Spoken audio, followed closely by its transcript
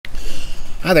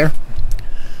Hi there.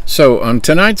 So on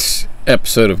tonight's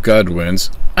episode of God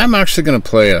Wins, I'm actually going to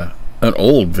play an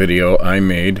old video I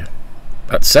made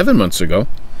about 7 months ago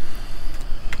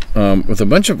with a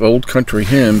bunch of old country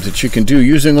hymns that you can do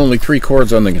using only 3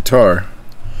 chords on the guitar.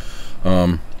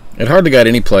 It hardly got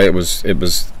any play. It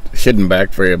was hidden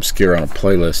back, very obscure on a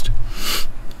playlist.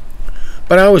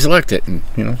 But I always liked it, and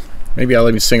maybe I'll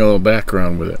even sing a little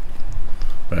background with it.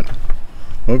 But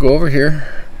we'll go over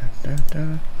here.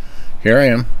 Here I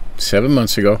am, 7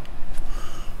 months ago.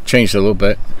 Changed a little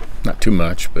bit, not too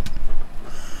much, but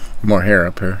more hair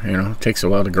up here. It takes a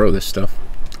while to grow this stuff.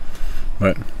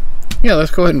 But yeah,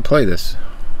 let's go ahead and play this.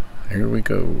 Here we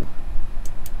go.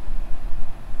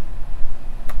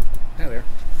 Hi there.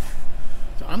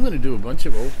 So I'm going to do a bunch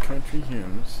of old country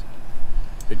hymns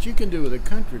that you can do with a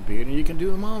country beat, and you can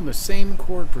do them all in the same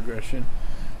chord progression.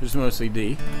 There's mostly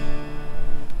D,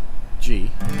 G,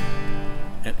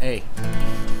 and A.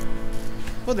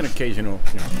 With an occasional,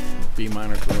 B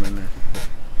minor thrown in there.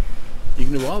 You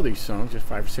can do all these songs, just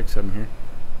 5 or 6 of them here.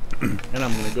 And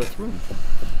I'm going to go through them.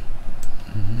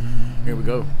 Here we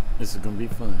go. This is going to be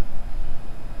fun.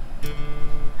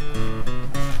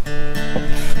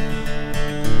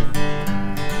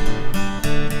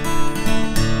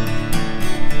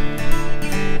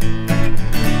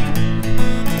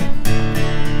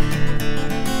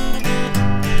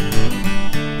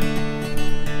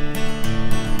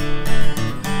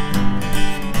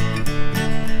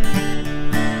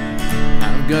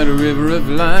 Got a river of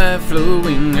life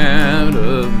flowing out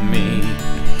of me,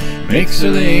 makes the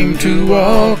lame to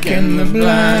walk and the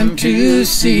blind to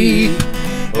see,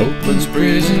 opens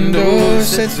prison doors,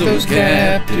 sets those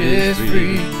captives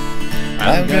free.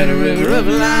 I've got a river of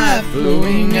life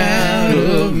flowing out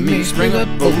of me. Spring up,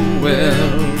 oh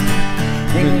well,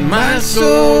 in my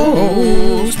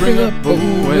soul. Spring up, oh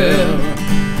well,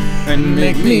 and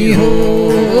make me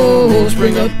whole.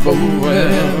 Spring up, oh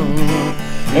well,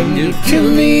 and give to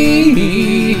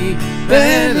me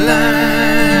that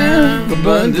life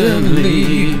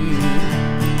abundantly.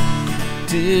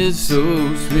 'Tis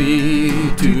so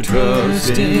sweet to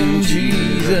trust in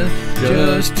Jesus,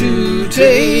 just to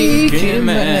take Him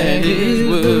at His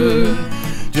word,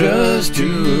 just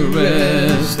to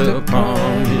rest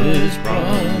upon His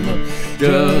promise,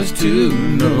 just to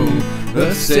know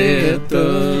thus saith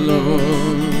the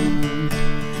Lord.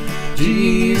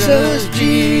 Jesus,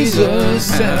 Jesus,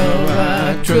 how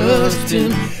I trust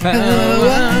Him, how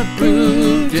I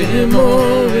proved Him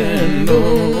o'er and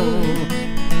o'er.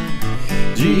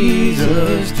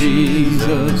 Jesus,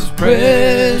 Jesus,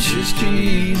 precious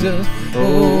Jesus,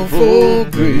 oh, for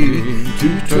great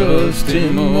to trust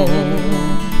Him more.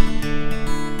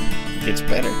 It's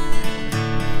better.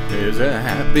 There's a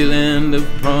happy land of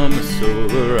promise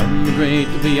over on the great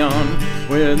beyond,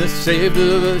 where the saved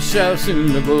of us shall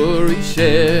soon the glory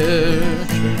share,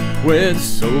 where the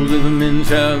souls of the men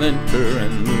shall enter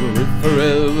and will live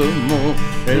forevermore.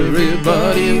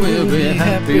 Everybody will be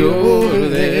happy over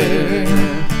there.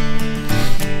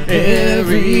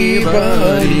 Everybody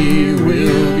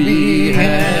will be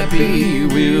happy,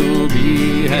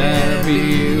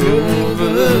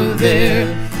 over there.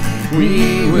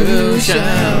 We will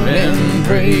shout and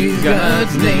praise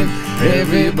God's name.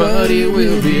 Everybody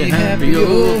will be happy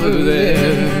over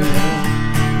there.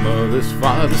 Mothers,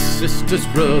 fathers, sisters,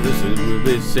 brothers, it will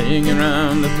be singing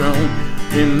around the throne,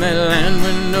 in that land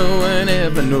where no one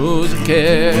ever knows a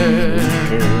care.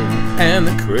 And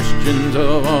the Christians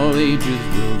of all ages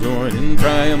will join in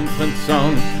triumphant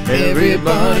song.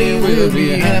 Everybody will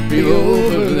be happy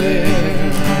over there.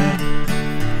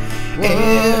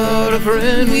 What a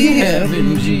friend we have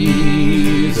in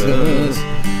Jesus,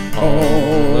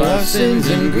 all our sins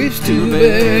and griefs to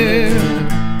bear.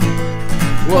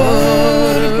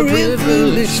 What a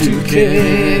privilege to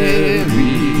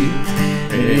carry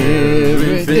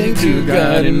everything to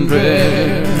God in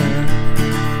prayer.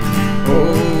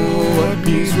 Oh, what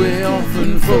peace we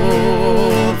often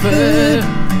forfeit,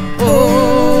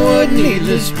 oh, what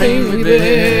needless pain we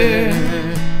bear.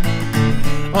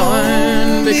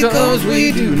 And because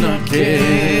we do not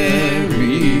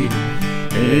carry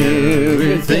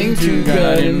everything to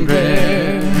God in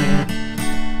prayer.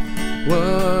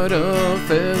 What a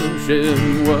fellowship,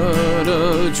 what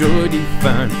a joy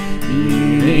divine,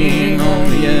 leaning on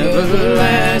the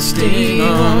everlasting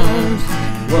arms.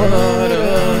 What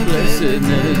a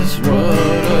blessedness,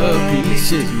 what a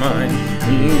peace is mine,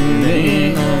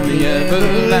 leaning on the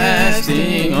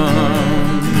everlasting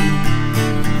arms.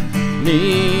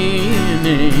 Leaning,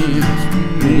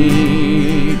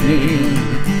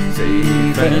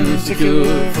 safe and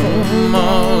secure from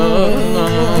all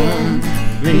alarm.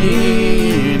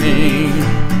 Leaning,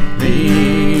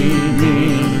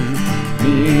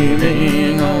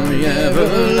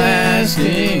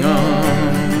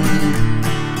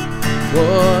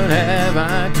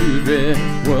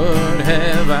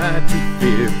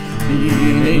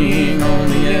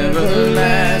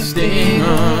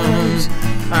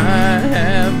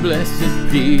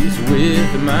 peace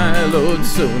with my Lord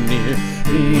so near,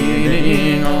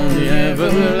 leaning on the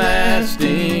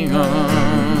everlasting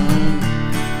arm.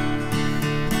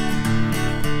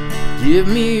 Give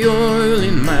me oil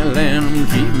in my lamp,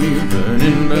 keep me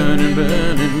burning, burning,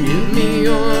 burning. Give me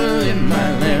oil in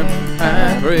my lamp,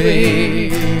 I pray.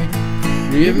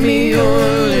 Give me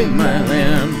oil in my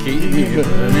lamp, keep me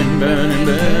burning, burning,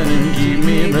 burning. Keep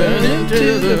me burning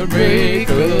till the break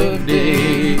of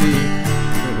day.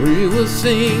 We will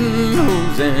sing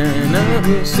Hosanna,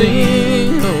 we'll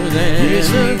sing Hosanna, yes,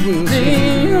 we'll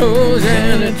sing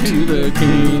Hosanna to the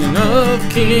King of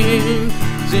Kings.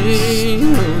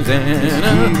 Sing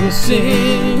Hosanna, we will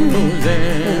sing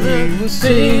Hosanna, we will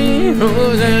sing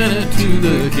Hosanna to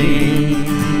the King.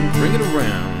 Bring it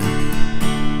around.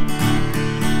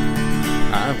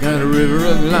 I've got a river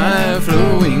of life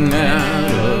flowing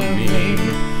out of me,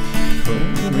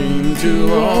 flowing to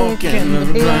walk and the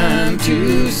blind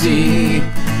to see,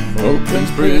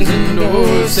 opens prison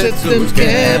doors, sets those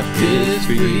captives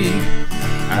free.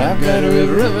 I've got a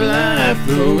river of life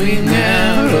flowing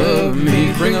out of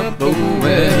me. Spring up, oh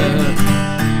well,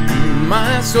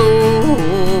 my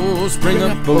soul, spring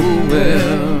up, oh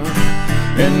well,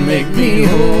 and make me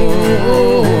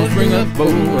whole. Spring up,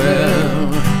 oh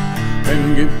well,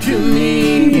 and give to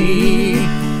me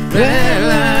that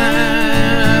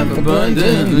life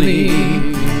abundantly,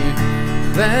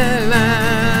 that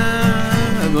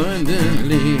life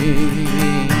abundantly.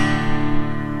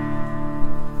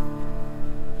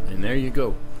 And there you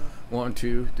go. 1,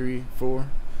 2, 3, 4,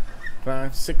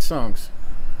 5, 6 songs,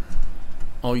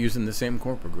 all using the same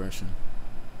chord progression.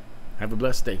 Have a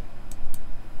blessed day.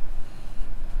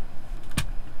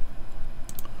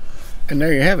 And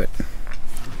there you have it.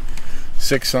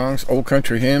 6 songs, old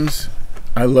country hymns.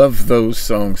 I love those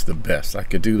songs the best. I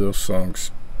could do those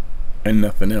songs and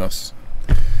nothing else.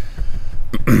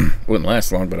 Wouldn't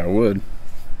last long, but I would.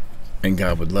 And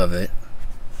God would love it.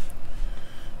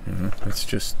 You know, that's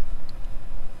just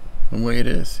the way it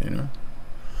is, you know.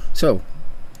 So,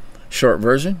 short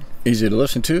version, easy to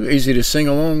listen to, easy to sing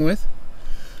along with.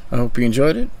 I hope you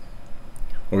enjoyed it.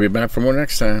 We'll be back for more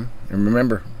next time. And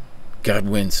remember, God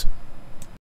wins.